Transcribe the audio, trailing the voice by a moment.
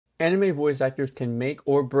Anime voice actors can make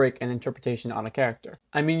or break an interpretation on a character.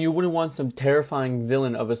 I mean, you wouldn't want some terrifying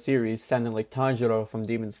villain of a series sounding like Tanjiro from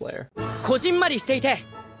Demon Slayer.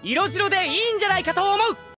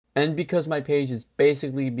 And because my page is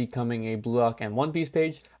basically becoming a Blue Lock and One Piece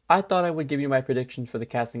page, I thought I would give you my predictions for the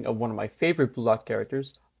casting of one of my favorite Blue Lock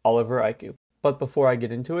characters, Oliver Aiku. But before I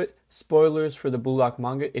get into it, spoilers for the Blue Lock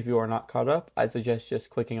manga. If you are not caught up, I suggest just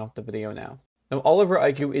clicking off the video now. Now, Oliver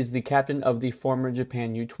Aiku is the captain of the former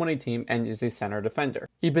Japan U20 team and is a center defender.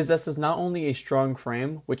 He possesses not only a strong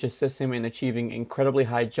frame, which assists him in achieving incredibly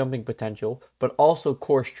high jumping potential, but also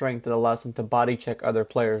core strength that allows him to body check other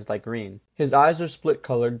players like Green. His eyes are split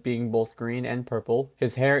colored, being both green and purple.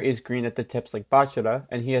 His hair is green at the tips like Bachira,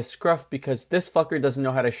 and he has scruff because this fucker doesn't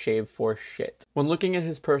know how to shave for shit. When looking at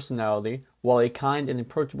his personality, while a kind and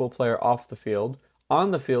approachable player off the field,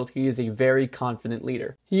 on the field, he is a very confident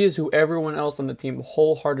leader. He is who everyone else on the team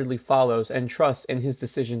wholeheartedly follows and trusts in his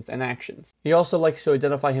decisions and actions. He also likes to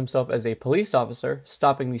identify himself as a police officer,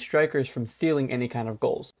 stopping the strikers from stealing any kind of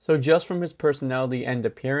goals. So just from his personality and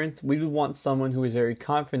appearance, we would want someone who is very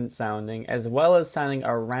confident sounding, as well as sounding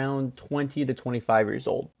around 20 to 25 years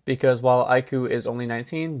old. Because while Aiku is only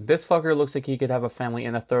 19, this fucker looks like he could have a family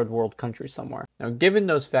in a third world country somewhere. Now, given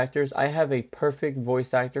those factors, I have a perfect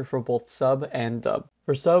voice actor for both sub and dub.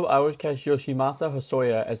 For sub, I would cast Yoshimasa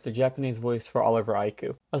Hosoya as the Japanese voice for Oliver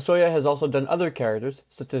Aiku. Hosoya has also done other characters,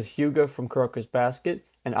 such as Hyuga from Kuroko's Basket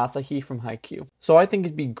and Asahi from Haikyuu. So I think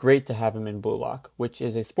it'd be great to have him in Blue Lock, which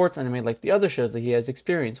is a sports anime like the other shows that he has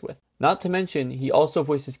experience with. Not to mention, he also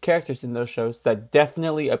voices characters in those shows that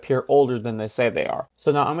definitely appear older than they say they are.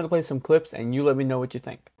 So now I'm going to play some clips and you let me know what you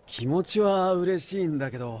think. 気持ちは嬉しいん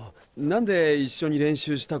だけど、なんで一緒に練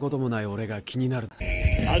習したこともない俺が気になる。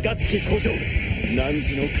暁古城、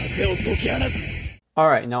汝の風を解き放つ。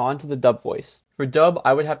Alright, now on to the dub voice. For dub,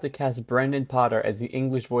 I would have to cast Brandon Potter as the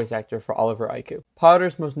English voice actor for Oliver Aiku.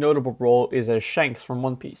 Potter's most notable role is as Shanks from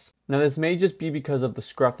One Piece. Now this may just be because of the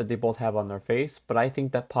scruff that they both have on their face, but I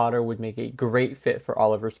think that Potter would make a great fit for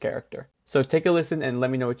Oliver's character. So take a listen and let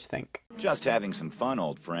me know what you think. Just having some fun,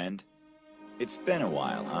 old friend. It's been a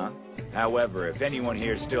while, huh? However, if anyone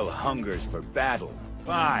here still hungers for battle,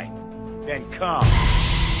 fine, then come.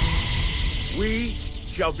 We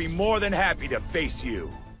shall be more than happy to face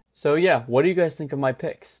you. So yeah, what do you guys think of my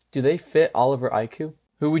picks? Do they fit Oliver Aiku?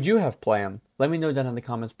 Who would you have play him? Let me know down in the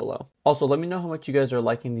comments below. Also, let me know how much you guys are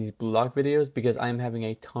liking these Blue Lock videos because I am having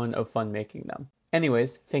a ton of fun making them.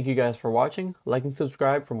 Anyways, thank you guys for watching. Like and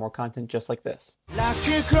subscribe for more content just like this.